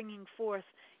that is bringing forth,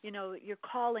 you're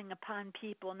calling upon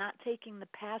people, not taking the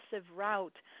passive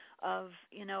route of,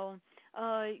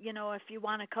 if you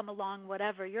want to come along,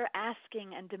 whatever. You're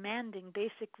asking and demanding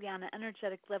basically on an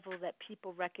energetic level that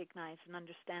people recognize and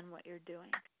understand what you're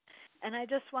doing. And I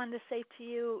just wanted to say to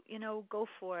you, go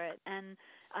for it. And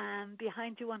I'm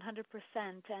behind you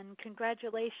 100%. And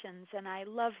congratulations. And I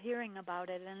love hearing about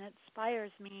it. And it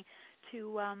inspires me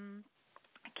to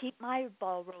keep my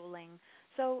ball rolling.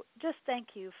 So just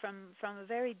thank you from a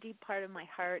very deep part of my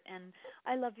heart. And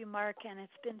I love you, Mark. And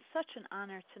it's been such an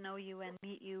honor to know you and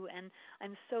meet you. And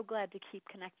I'm so glad to keep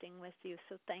connecting with you.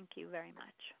 So thank you very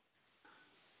much.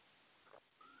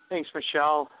 Thanks,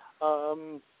 Michelle.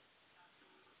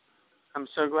 I'm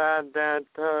so glad that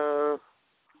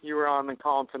you were on the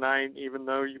call tonight, even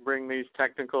though you bring these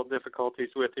technical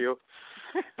difficulties with you.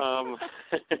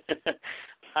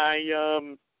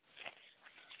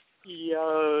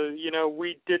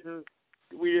 We didn't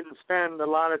spend a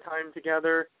lot of time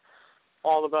together,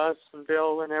 all of us and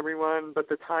Bill and everyone, but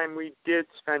the time we did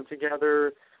spend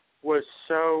together was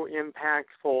so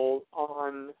impactful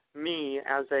on me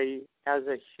as a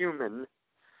human,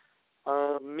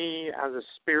 me as a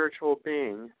spiritual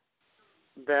being,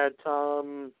 that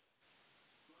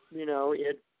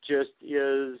it just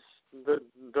is.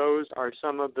 Those are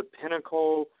some of the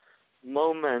pinnacle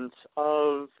moments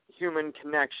of human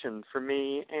connection for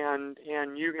me, and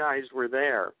you guys were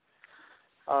there.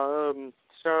 And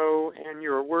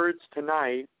your words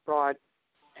tonight are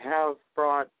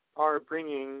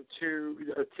bringing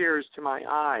tears to my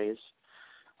eyes,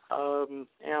 and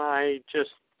I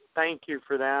just thank you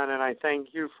for that, and I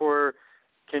thank you for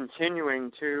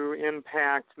continuing to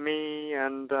impact me,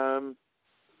 and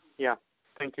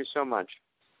thank you so much.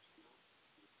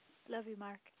 Love you,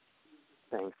 Mark.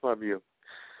 Thanks, love you.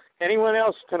 Anyone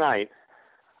else tonight?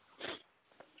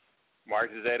 Mark,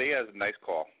 this is Eddie. That's a nice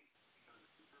call.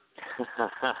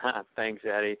 Thanks,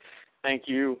 Eddie. Thank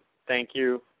you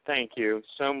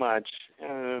so much,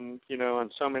 on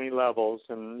so many levels,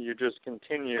 and you just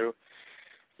continue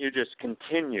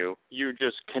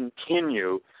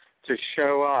to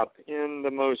show up in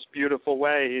the most beautiful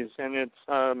ways, and it's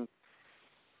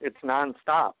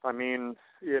nonstop. I mean,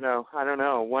 I don't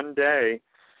know, one day,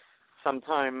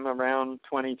 sometime around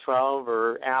 2012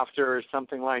 or after or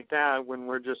something like that, when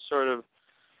we're just sort of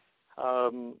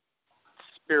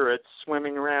spirits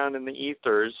swimming around in the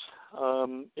ethers,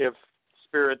 if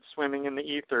spirits swimming in the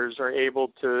ethers are able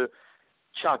to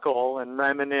chuckle and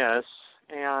reminisce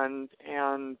and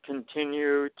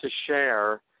continue to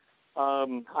share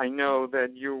I know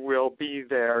that you will be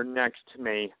there next to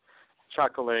me,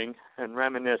 chuckling and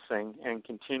reminiscing and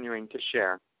continuing to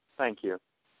share. Thank you.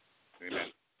 Amen.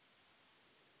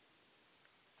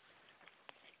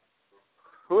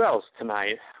 Who else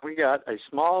tonight? We got a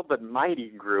small but mighty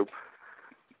group.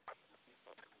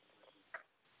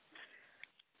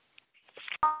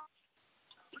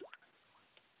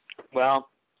 Well,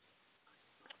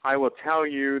 I will tell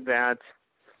you that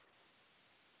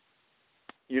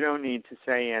you don't need to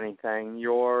say anything.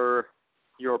 Your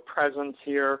presence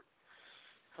here,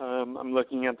 I'm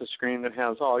looking at the screen that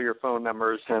has all your phone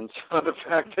numbers, and so the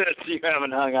fact that you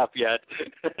haven't hung up yet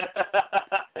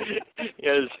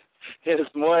is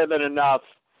more than enough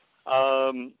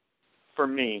for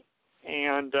me.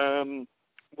 And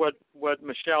what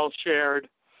Michelle shared,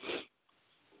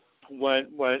 what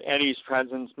Eddie's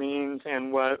presence means,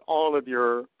 and what all of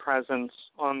your presence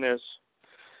on this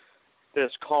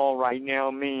call right now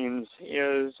means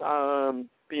is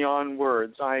beyond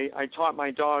words. I taught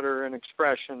my daughter an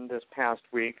expression this past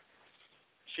week.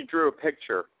 She drew a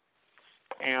picture,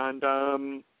 and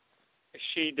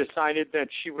she decided that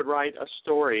she would write a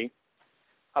story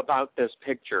about this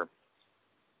picture.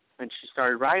 And she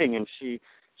started writing, and she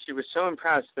was so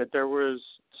impressed that there was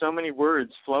so many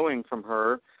words flowing from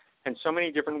her and so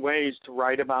many different ways to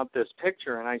write about this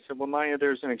picture. And I said, well, Maya,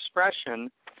 there's an expression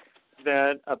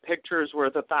that a picture is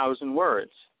worth 1,000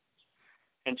 words.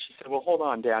 And she said, well, hold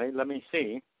on, Daddy, let me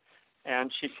see.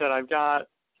 And she said, I've got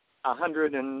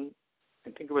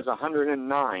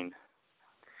 109.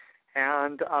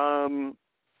 And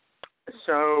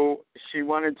so she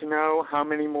wanted to know how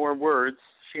many more words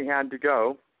she had to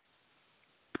go.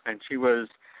 And she was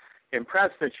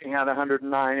impressed that she had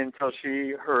 109 until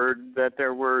she heard that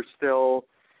there were still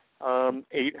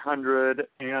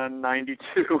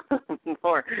 892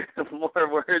 more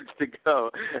words to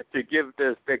go to give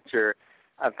this picture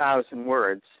 1,000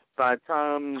 words. But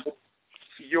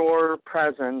your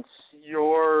presence,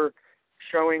 your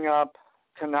showing up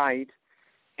tonight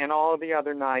and all the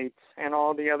other nights and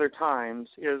all the other times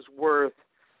is worth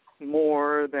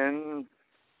more than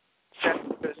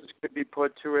sentences could be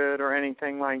put to it or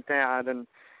anything like that. And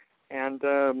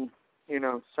you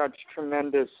know, such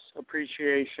tremendous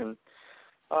appreciation.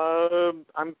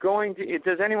 I'm going to,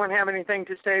 does anyone have anything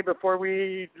to say before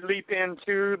we leap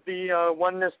into the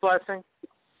oneness blessing?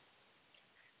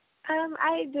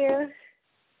 I do.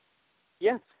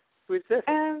 Yes. Who is this?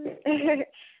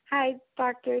 Hi,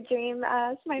 Dr. Dream.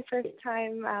 It's my first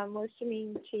time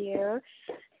listening to you.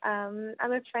 I'm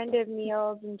a friend of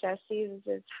Neil's and Jesse's.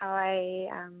 This is how I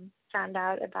found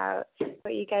out about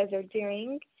what you guys are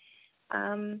doing.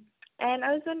 And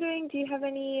I was wondering, do you have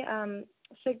any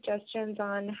suggestions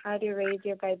on how to raise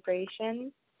your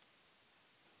vibration?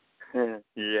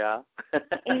 Yeah,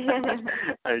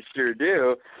 I sure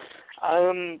do.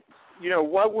 You know,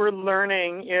 what we're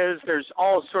learning is there's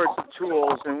all sorts of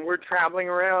tools, and we're traveling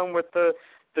around with the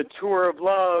tour of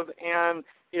love, and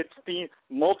it's the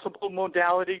multiple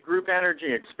modality group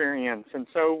energy experience. And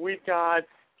so we've got,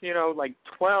 you know, like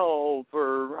 12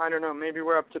 or I don't know, maybe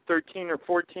we're up to 13 or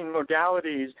 14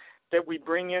 modalities that we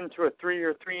bring into a 3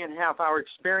 or 3.5 hour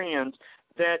experience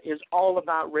that is all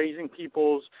about raising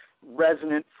people's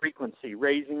resonant frequency,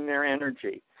 raising their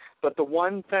energy. But the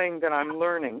one thing that I'm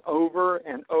learning over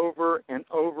and over and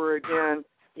over again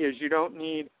is you don't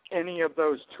need any of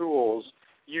those tools.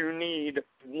 You need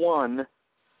one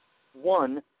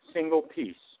single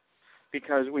piece,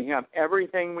 because we have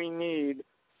everything we need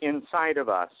inside of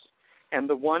us. And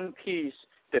the one piece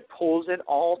that pulls it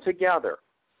all together,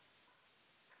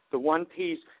 the one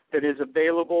piece that is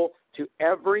available to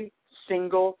every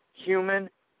single human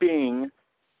being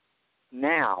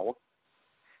now,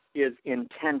 is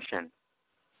intention.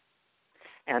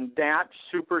 And that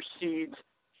supersedes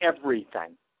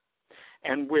everything.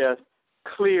 And with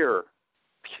clear,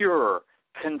 pure,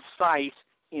 concise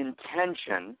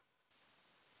intention,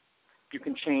 you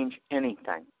can change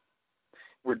anything.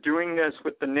 We're doing this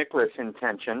with the Nicholas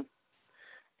intention.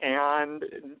 And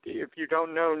if you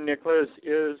don't know, Nicholas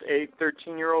is a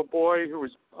 13-year-old boy who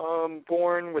was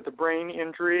born with a brain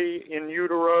injury in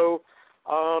utero,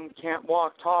 can't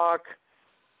walk, talk,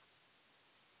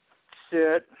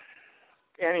 sit,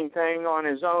 anything on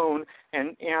his own,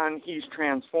 and he's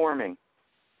transforming.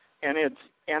 And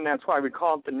that's why we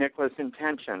call it the Nicholas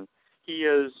intention. He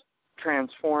is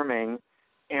transforming,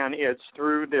 and it's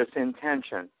through this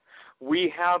intention. We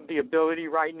have the ability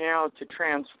right now to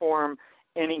transform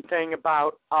anything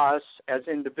about us as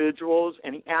individuals,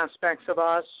 any aspects of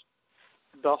us,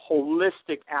 the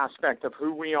holistic aspect of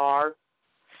who we are,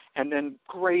 and then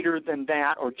greater than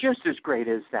that, or just as great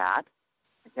as that,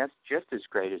 guess just as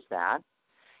great as that,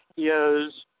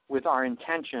 is with our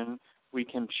intention, we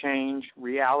can change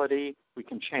reality, we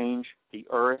can change the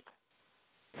earth,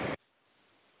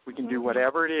 we can do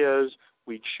whatever it is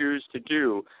we choose to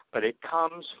do, but it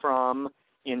comes from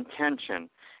intention.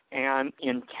 And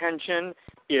intention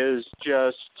is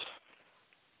just,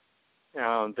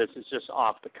 this is just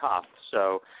off the cuff.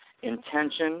 So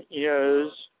intention is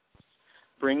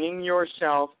bringing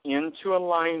yourself into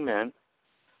alignment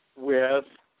with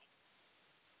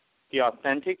the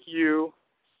authentic you,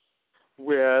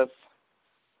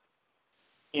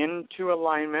 into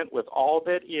alignment with all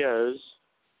that is,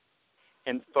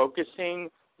 and focusing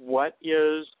what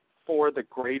is for the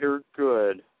greater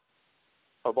good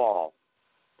of all.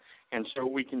 And so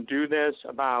we can do this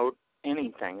about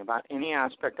anything, about any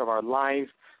aspect of our life,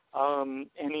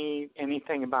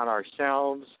 anything about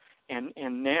ourselves, and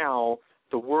now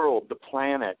the world, the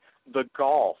planet, the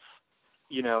golf,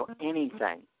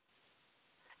 anything.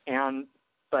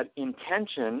 But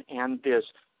intention and this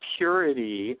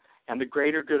purity and the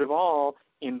greater good of all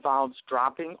involves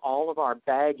dropping all of our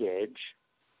baggage,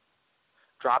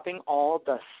 dropping all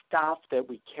the stuff that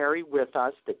we carry with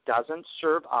us that doesn't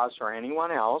serve us or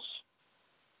anyone else.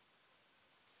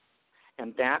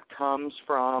 And that comes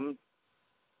from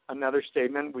another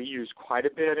statement we use quite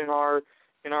a bit in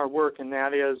our work, and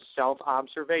that is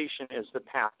self-observation is the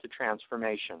path to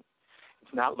transformation.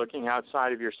 It's not looking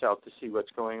outside of yourself to see what's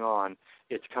going on.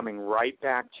 It's coming right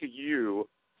back to you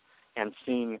and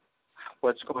seeing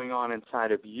what's going on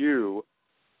inside of you,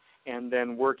 and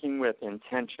then working with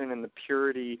intention and the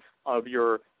purity of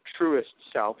your truest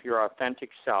self, your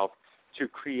authentic self, to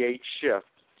create shifts,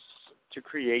 to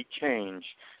create change,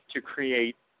 to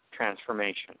create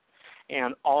transformation.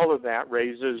 And all of that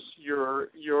raises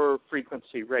your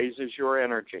frequency, raises your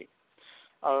energy.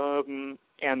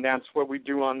 And that's what we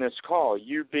do on this call.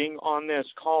 You being on this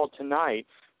call tonight,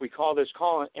 we call this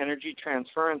call an energy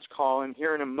transference call, and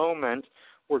here in a moment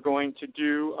we're going to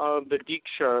do the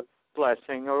Diksha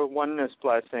blessing or oneness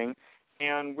blessing,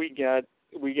 and we get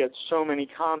so many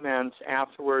comments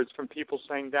afterwards from people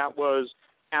saying that was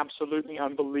absolutely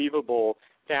unbelievable,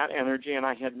 that energy, and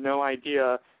I had no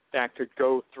idea that could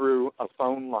go through a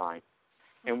phone line.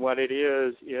 And what it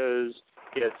is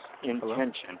it's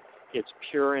intention. It's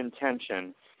pure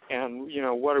intention. And,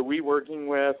 what are we working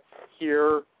with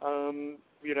here?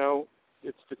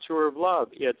 It's the tour of love.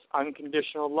 It's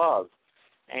unconditional love.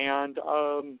 And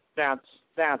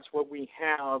that's what we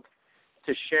have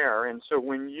to share. And so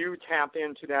when you tap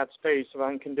into that space of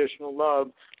unconditional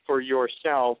love for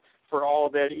yourself, for all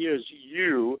that is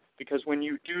you, because when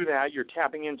you do that, you're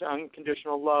tapping into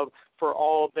unconditional love for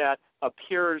all that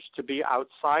appears to be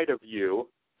outside of you,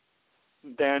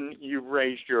 then you've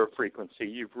raised your frequency,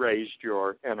 you've raised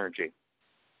your energy.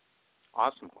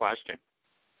 Awesome question.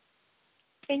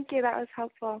 Thank you. That was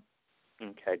helpful.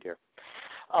 Okay, dear.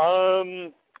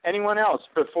 Anyone else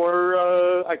before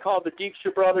I call the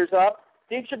Diksha brothers up?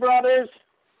 Diksha brothers?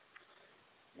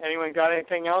 Anyone got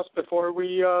anything else before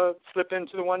we slip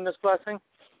into the oneness blessing?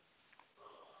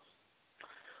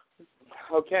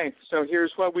 Okay, so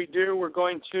here's what we do. We're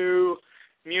going to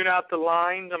mute out the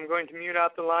lines. I'm going to mute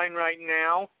out the line right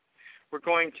now. We're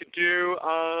going to do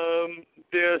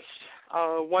this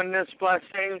oneness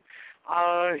blessing.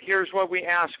 Here's what we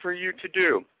ask for you to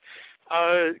do.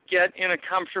 Get in a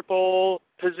comfortable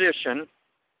position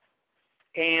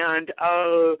and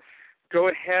go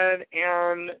ahead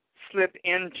and slip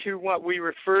into what we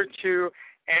refer to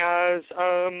as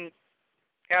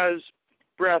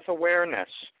breath awareness.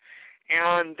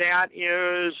 And that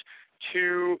is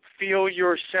to feel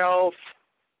yourself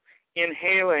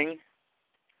inhaling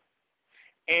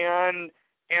and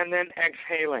then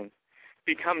exhaling.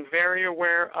 Become very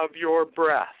aware of your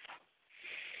breath.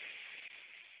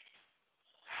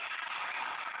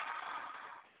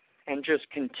 And just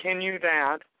continue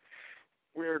that.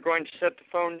 We're going to set the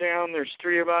phone down. There's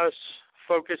three of us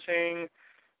focusing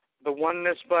the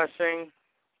oneness blessing,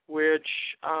 which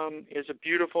is a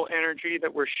beautiful energy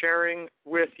that we're sharing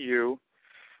with you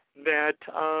that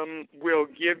will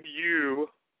give you,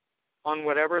 on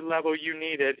whatever level you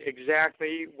need it,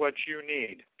 exactly what you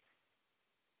need.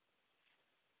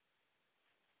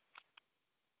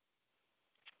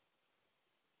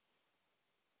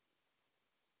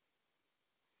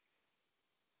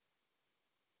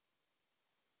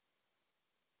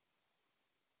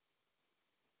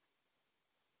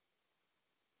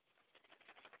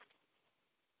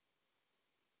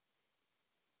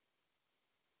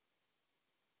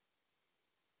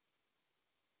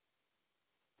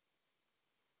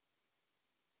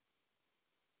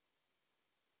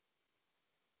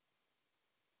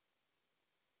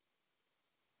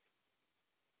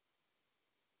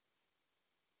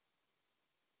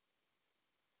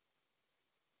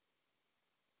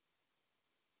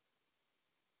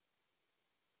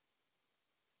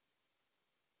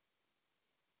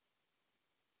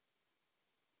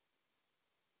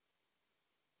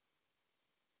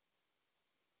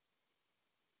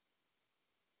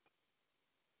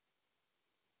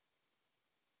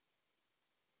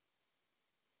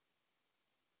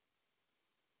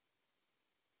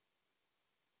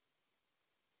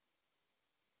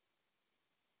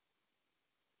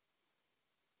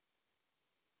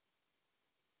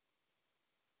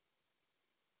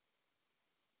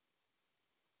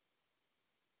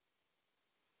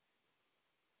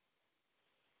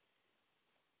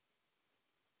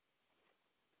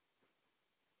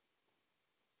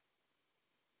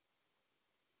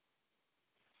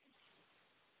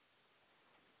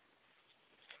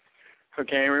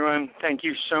 Okay, everyone, thank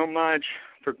you so much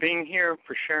for being here,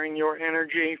 for sharing your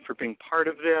energy, for being part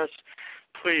of this.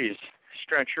 Please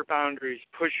stretch your boundaries,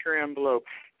 push your envelope,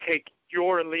 take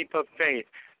your leap of faith.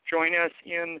 Join us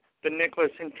in the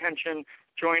Nicholas Intention.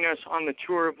 Join us on the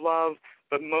Tour of Love.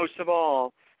 But most of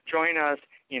all, join us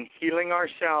in healing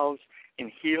ourselves,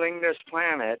 in healing this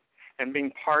planet, and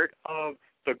being part of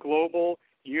the global,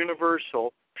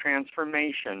 universal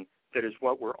transformation that is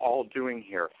what we're all doing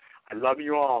here. I love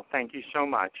you all. Thank you so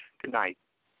much. Good night.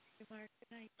 Mark,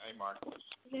 good night. Hey, Mark.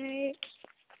 Good night.